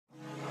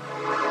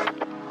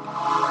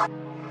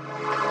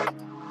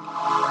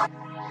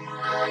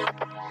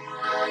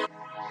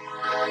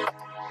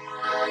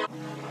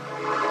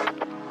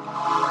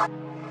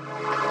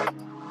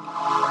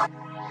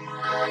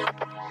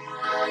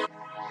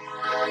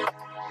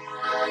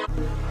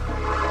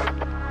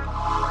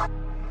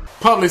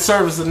public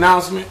service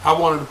announcement. I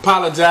wanted to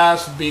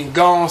apologize for being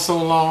gone so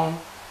long.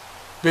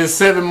 Been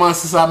 7 months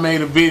since I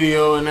made a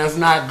video, and that's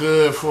not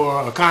good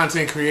for a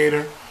content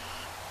creator.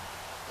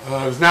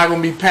 It's not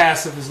going to be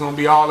passive. It's going to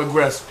be all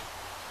aggressive.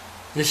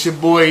 It's your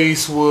boy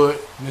Eastwood,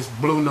 and it's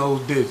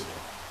Bluenose Digital.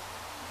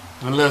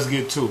 And let's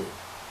get to it.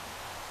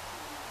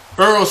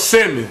 Earl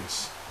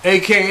Simmons,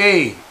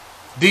 a.k.a.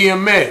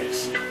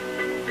 Dmx.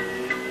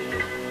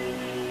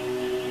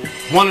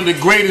 One of the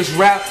greatest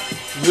rap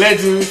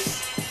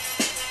legends,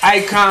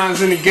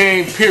 icons in the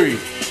game, period.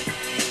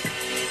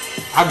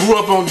 I grew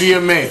up on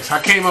DMX. I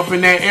came up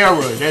in that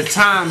era, that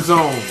time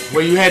zone,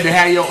 where you had to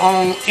have your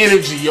own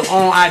energy, your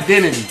own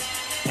identity.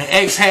 And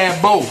X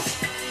had both.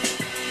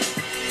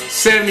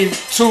 72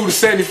 to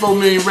 74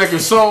 million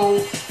records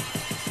sold.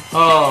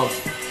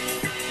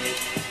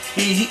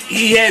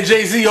 He had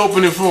Jay-Z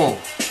opening for him.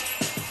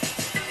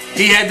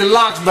 He had the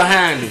Locks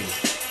behind him.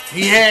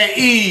 He had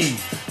Eve.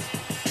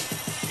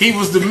 He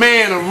was the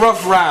man of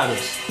Rough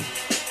Riders.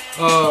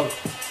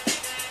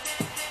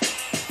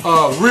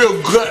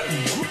 Real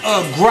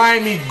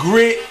grimy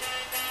grit.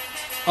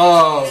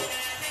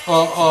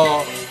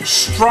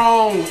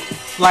 Strong,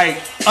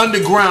 like,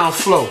 underground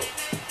flow.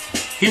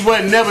 He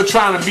wasn't never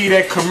trying to be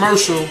that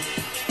commercial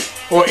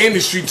or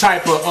industry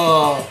type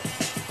of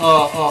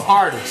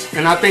artist.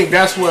 And I think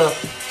that's where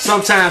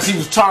sometimes he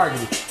was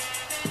targeted.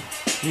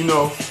 You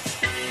know,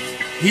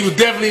 he was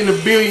definitely in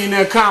the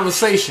billionaire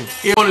conversation.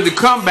 He wanted to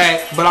come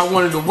back, but I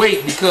wanted to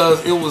wait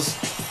because it was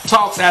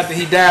talks after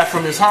he died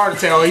from his heart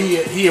attack, or he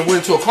had went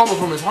into a coma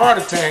from his heart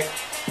attack,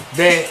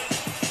 that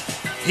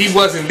he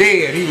wasn't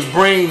dead. He was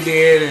brain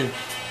dead, and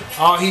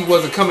he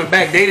wasn't coming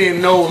back. They didn't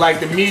know, like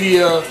the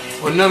media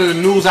or none of the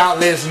news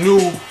outlets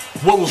knew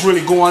what was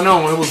really going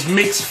on. It was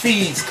mixed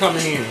feeds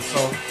coming in.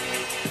 So,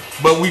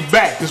 but we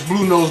back. This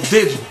Bluenose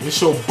Digital. It's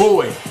your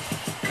boy.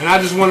 And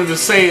I just wanted to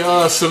say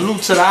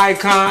salute to the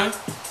icon.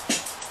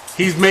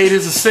 He's made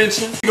his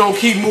ascension. We're going to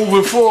keep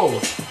moving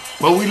forward.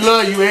 But we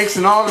love you, X,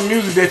 and all the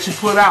music that you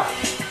put out.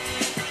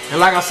 And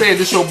like I said,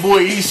 this your boy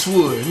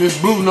Eastwood, and this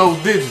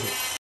Bluenose Digital.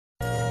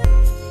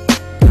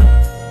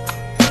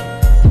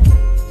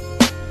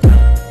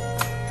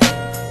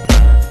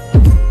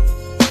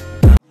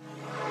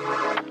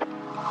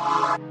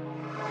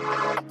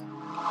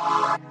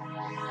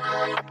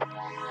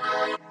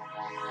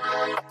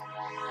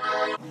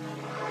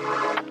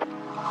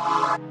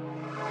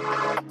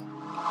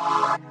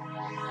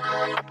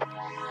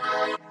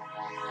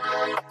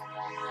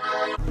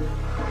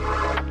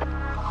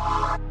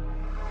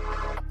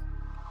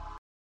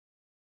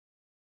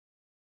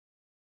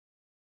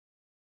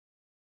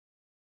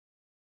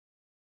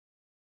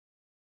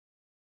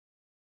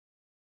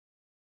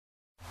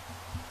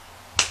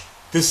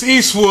 This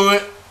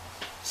Eastwood,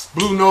 it's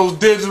Bluenose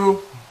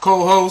Digital,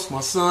 co-host,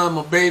 my son,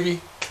 my baby,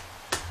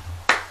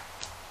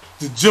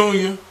 the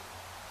junior,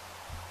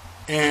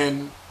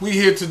 and we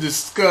here to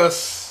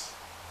discuss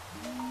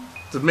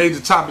the major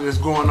topic that's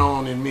going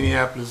on in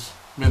Minneapolis,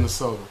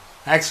 Minnesota,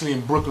 actually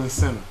in Brooklyn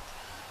Center.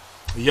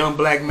 A young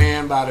black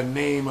man by the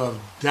name of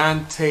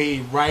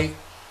Dounte Wright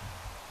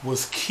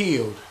was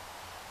killed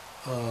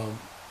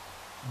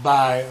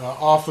by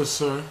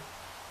Officer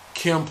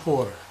Kim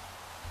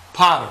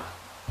Potter.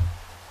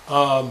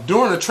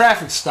 During a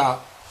traffic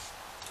stop,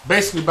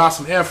 basically by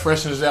some air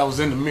fresheners that was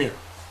in the mirror.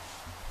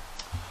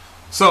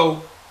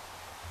 So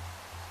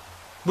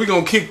we're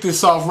gonna kick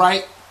this off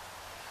right.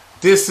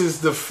 This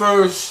is the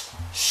first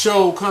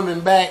show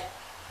coming back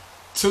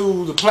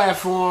to the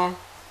platform,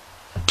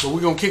 but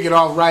we're gonna kick it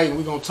off right, and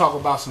we're gonna talk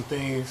about some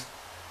things,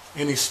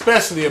 and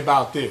especially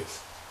about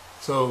this.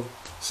 So,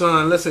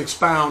 son, let's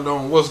expound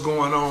on what's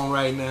going on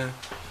right now.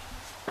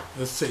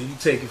 Let's say you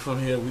take it from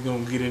here. We're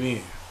gonna get it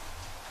in.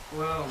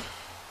 Well,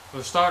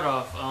 we'll start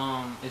off,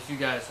 if you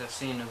guys have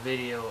seen the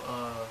video,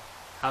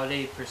 how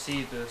they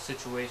perceived the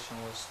situation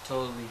was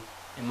totally,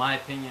 in my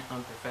opinion,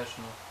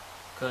 unprofessional.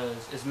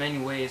 Because there's many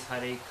ways how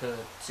they could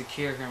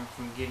secure him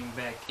from getting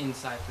back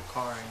inside the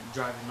car and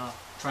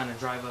trying to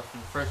drive up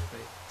in the first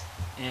place.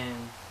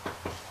 And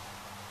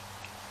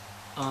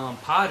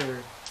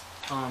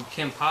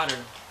Kim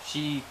Potter,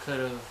 she could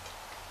have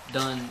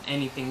done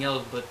anything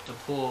else but to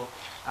pull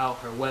out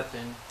her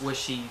weapon, which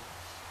she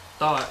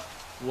thought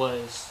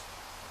was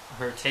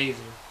her taser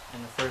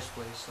in the first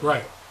place. So,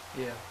 right.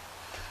 Yeah.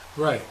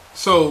 Right.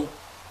 So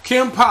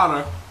Kim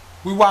Potter,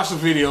 we watched the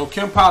video.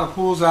 Kim Potter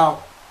pulls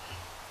out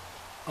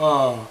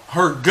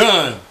her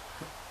gun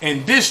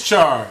and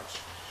discharge,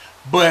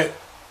 but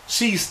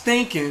she's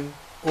thinking,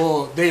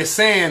 or they're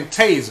saying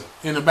taser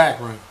in the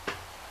background.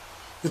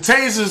 The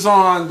taser's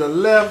on the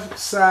left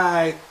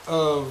side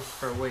of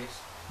her waist.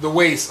 The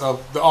waist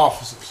of the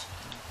officers,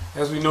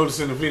 as we noticed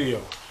in the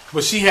video.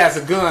 But she has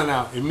a gun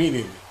out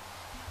immediately.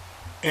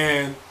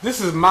 And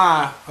this is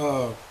my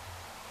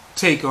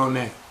take on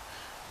that.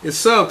 It's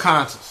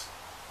subconscious.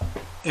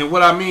 And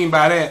what I mean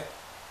by that,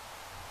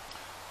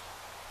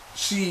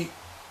 she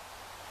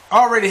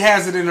already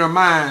has it in her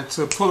mind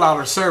to pull out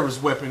her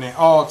service weapon at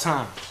all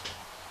times.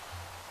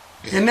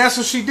 And that's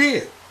what she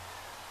did.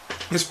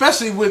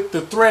 Especially with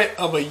the threat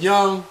of a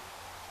young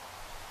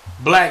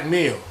black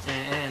males.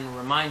 And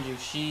remind you,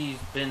 she's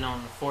been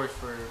on the force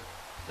for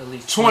at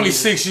least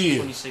 26 years.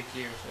 26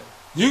 years. So.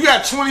 You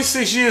got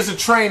 26 years of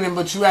training,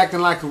 but you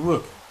acting like a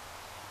rookie.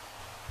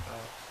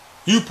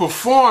 You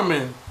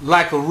performing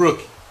like a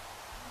rookie.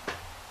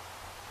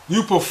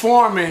 You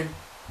performing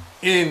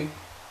in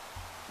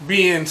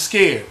being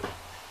scared.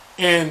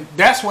 And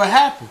that's what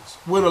happens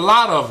with a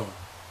lot of them.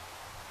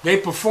 They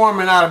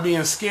performing out of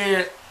being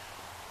scared,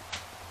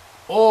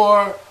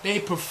 or they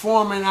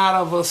performing out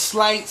of a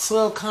slight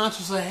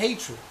subconscious of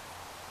hatred.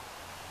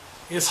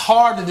 It's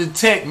hard to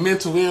detect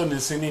mental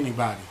illness in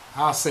anybody.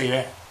 I'll say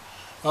that.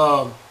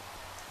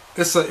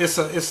 It's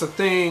a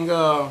thing.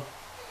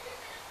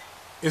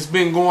 It's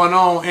been going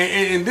on,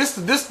 and this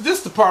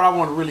the part I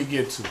want to really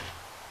get to,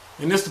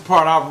 and this the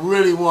part I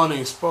really want to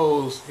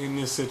expose in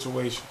this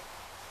situation.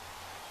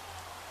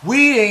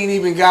 We ain't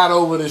even got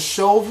over the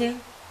Chauvin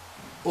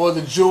or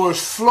the George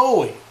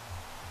Floyd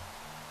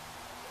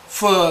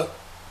for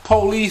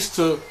police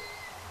to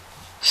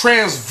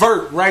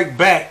transvert right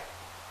back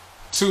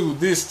to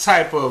this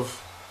type of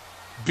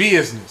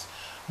business.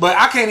 But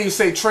I can't even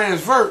say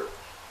transvert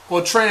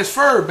or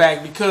transfer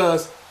back,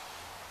 because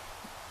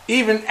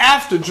even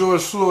after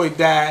George Floyd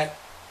died,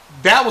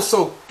 that was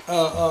so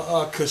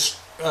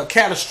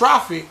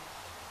catastrophic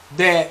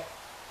that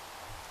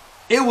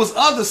it was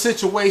other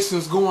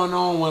situations going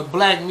on where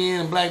black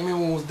men and black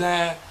women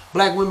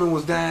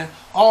was dying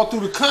all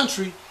through the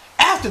country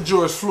after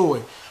George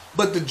Floyd.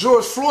 But the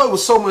George Floyd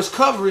was so much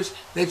coverage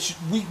that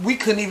we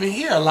couldn't even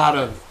hear a lot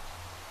of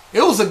it.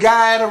 It was a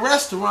guy at a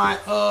restaurant,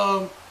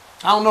 I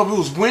don't know if it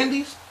was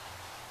Wendy's,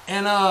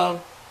 and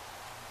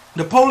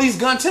the police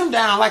gunned him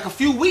down like a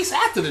few weeks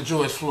after the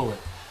George Floyd.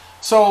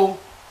 So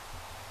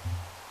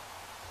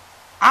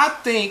I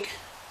think,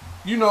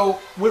 you know,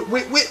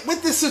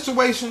 with this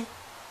situation,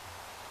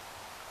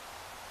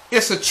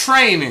 it's a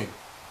training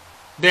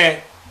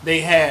that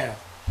they have.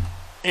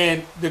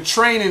 And the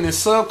training is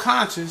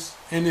subconscious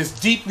and is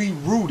deeply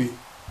rooted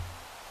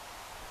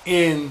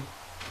in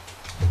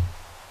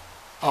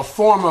a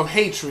form of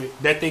hatred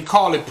that they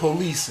call it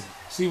policing.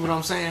 See what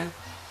I'm saying?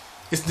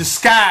 It's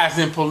disguised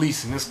in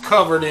policing. It's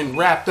covered and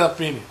wrapped up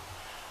in it.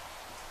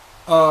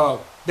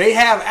 They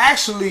have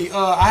actually,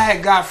 I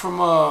had got from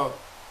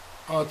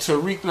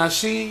Tariq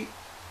Nasheed.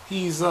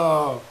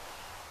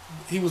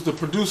 He was the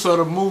producer of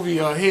the movie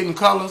Hidden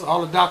Colors,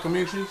 all the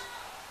documentaries.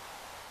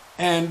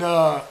 And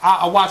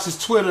I watched his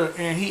Twitter,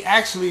 and he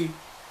actually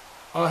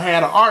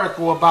had an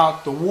article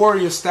about the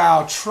warrior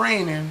style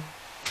training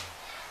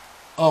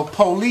of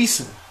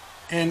policing.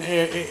 And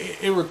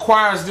it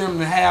requires them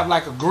to have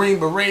like a Green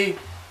Beret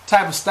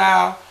type of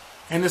style,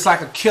 and it's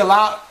like a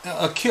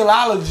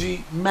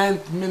killology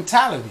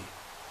mentality.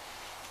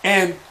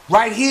 And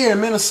right here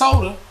in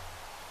Minnesota,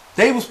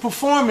 they was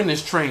performing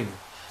this training.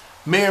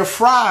 Mayor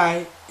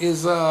Fry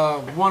is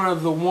one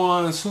of the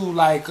ones who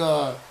like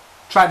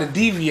tried to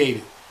deviate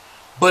it,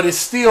 but it's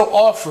still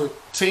offered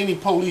to any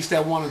police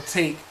that want to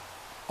take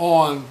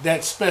on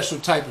that special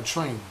type of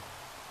training.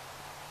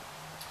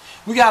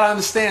 We gotta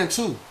understand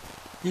too,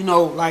 you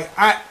know, like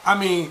I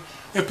mean,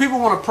 if people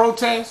want to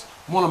protest,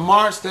 want to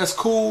march, that's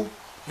cool,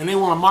 and they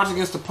want to march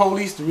against the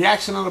police, the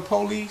reaction of the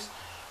police.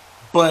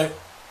 But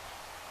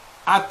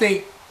I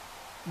think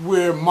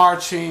we're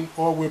marching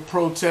or we're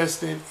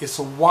protesting. It's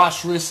a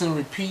wash, rinse, and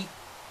repeat.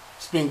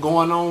 It's been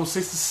going on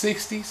since the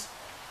 60s.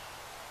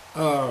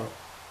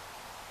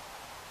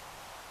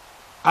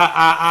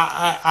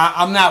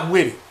 I'm not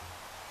with it.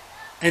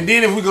 And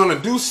then if we're going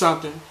to do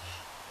something,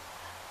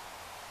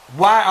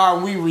 why are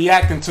we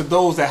reacting to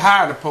those that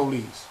hire the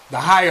police? The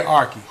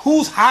hierarchy.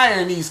 Who's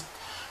hiring these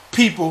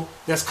people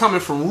that's coming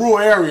from rural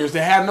areas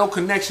that have no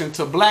connection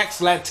to blacks,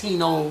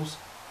 Latinos,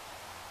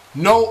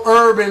 no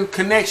urban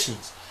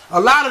connections? A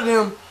lot of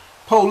them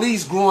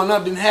police growing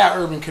up didn't have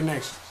urban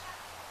connections.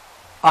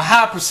 A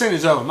high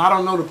percentage of them, I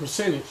don't know the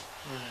percentage,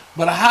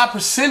 but a high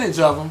percentage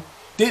of them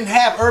didn't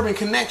have urban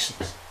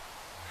connections.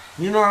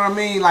 You know what I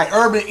mean? Like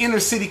urban inner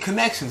city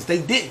connections.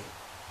 They didn't.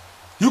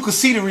 You can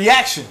see the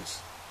reactions.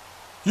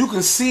 You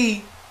can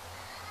see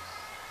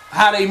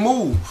how they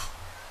move.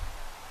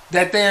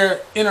 That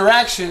their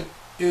interaction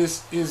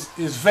is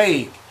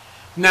vague.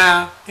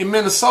 Now, in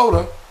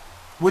Minnesota,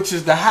 which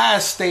is the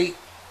highest state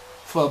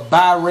for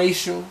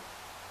biracial,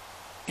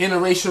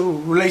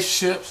 interracial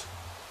relationships,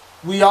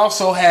 we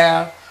also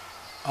have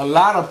a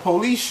lot of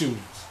police shootings.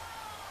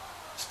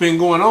 It's been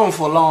going on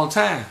for a long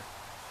time.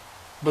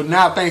 But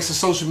now, thanks to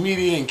social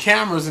media and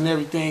cameras and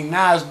everything,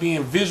 now it's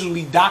being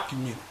visually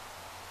documented.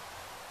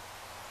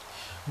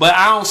 But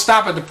I don't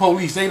stop at the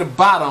police. They the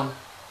bottom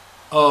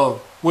of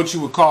what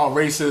you would call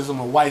racism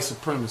or white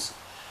supremacy.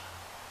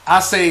 I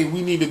say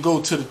we need to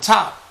go to the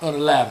top of the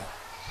ladder.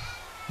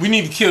 We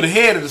need to kill the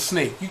head of the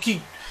snake. You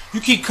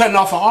keep cutting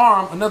off an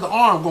arm, another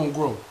arm gonna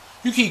grow.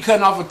 You keep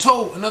cutting off a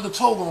toe, another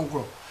toe gonna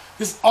grow.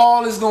 This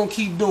all is gonna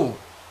keep doing.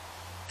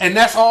 And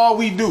that's all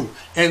we do.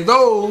 And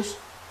those,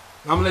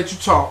 I'm gonna let you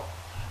talk,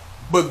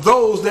 but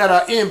those that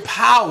are in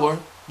power,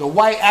 the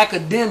white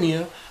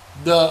academia,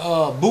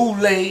 the boule,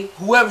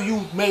 whoever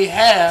you may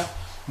have,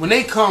 when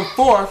they come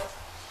forth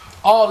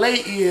all they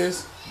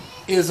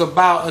is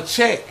about a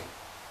check.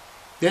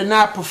 They're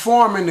not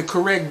performing the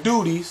correct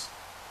duties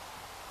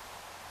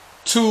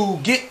to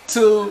get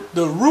to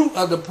the root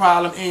of the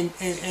problem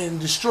and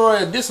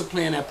destroy or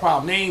discipline that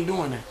problem. They ain't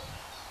doing that.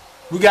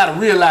 We got to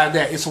realize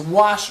that. It's a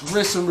wash,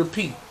 rinse, and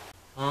repeat.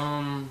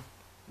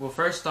 Well,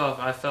 first off,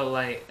 I felt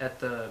like at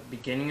the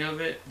beginning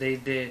of it, they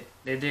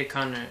did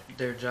kind of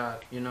their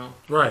job, you know?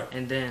 Right.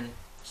 And then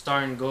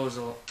starting goes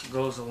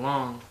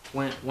along,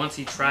 once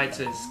he tried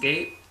to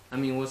escape, I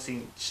mean, once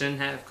he shouldn't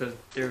have, because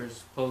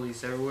there's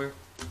police everywhere.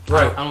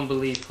 Right. I don't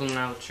believe pulling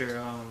out your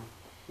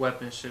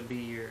weapon should be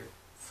your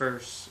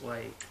first,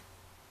 like,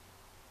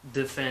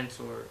 defense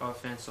or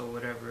offense or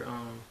whatever.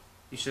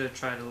 You should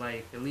try to,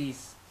 like, at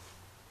least,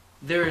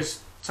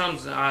 there's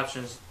tons of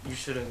options you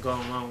should have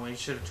gone along with. You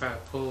should have tried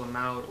to pull him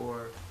out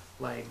or,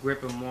 like,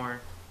 grip him more.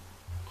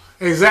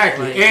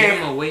 Exactly. Like, get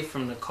him away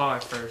from the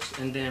car first.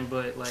 And then,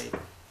 but, like,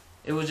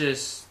 it was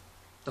just,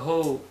 the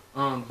whole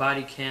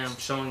body cam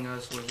showing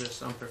us was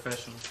just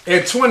unprofessional.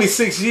 At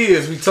 26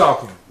 years, we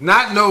talking.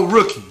 Not no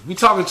rookie. We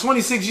talking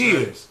 26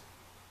 years.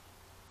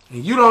 Right.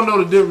 And you don't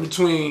know the difference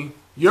between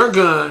your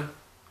gun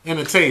and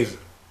a taser.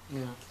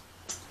 Yeah.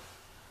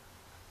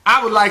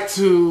 I would like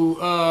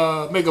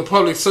to make a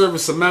public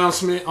service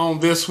announcement on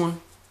this one.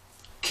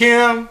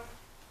 Kim,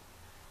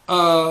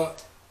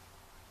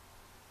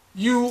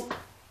 you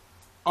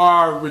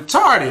are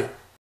retarded.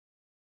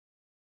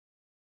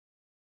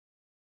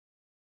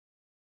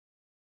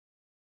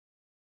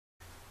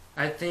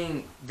 I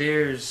think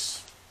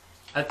there's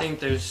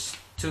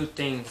two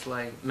things,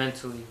 like,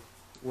 mentally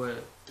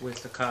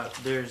with the cops.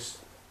 There's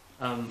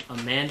a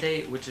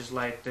mandate, which is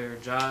like their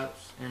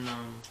jobs, and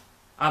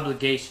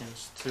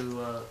obligations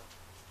to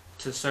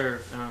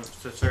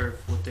serve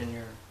within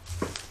your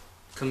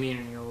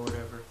community or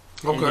whatever.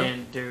 Okay. And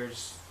then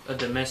there's a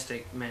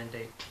domestic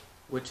mandate,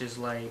 which is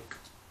like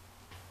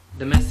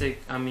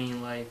domestic. I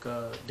mean, like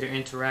their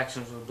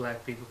interactions with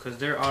black people, because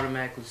they're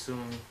automatically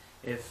assuming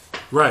if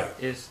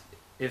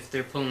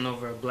they're pulling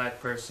over a black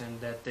person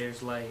that they're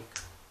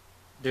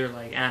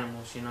like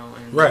animals, you know,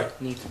 and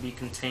need to be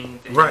contained.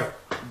 And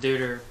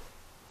they're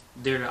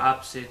the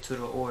opposite to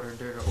the order.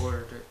 They're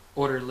the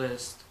order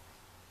list,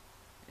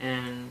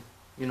 and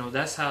you know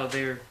that's how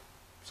they're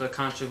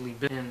subconsciously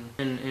been.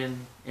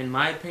 And in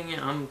my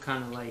opinion, I'm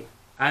kind of like,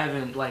 I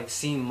haven't like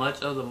seen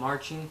much of the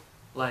marching,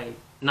 like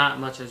not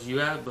much as you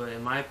have, but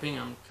in my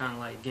opinion, I'm kind of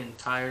like getting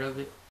tired of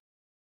it.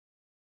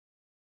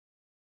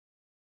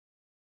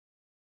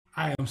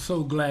 I am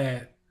so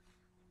glad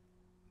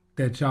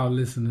that y'all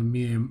listen to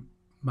me and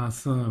my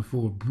son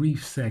for a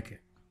brief second.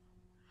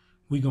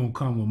 We're going to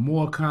come with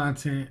more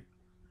content,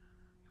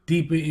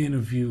 deeper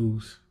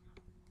interviews.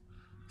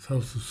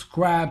 So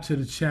subscribe to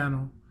the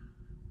channel,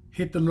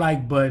 hit the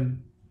like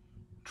button,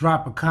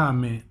 drop a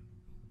comment.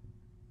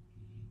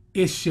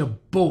 It's your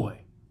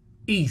boy,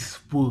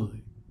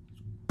 Eastwood,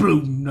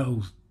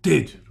 Bluenose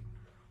Digital.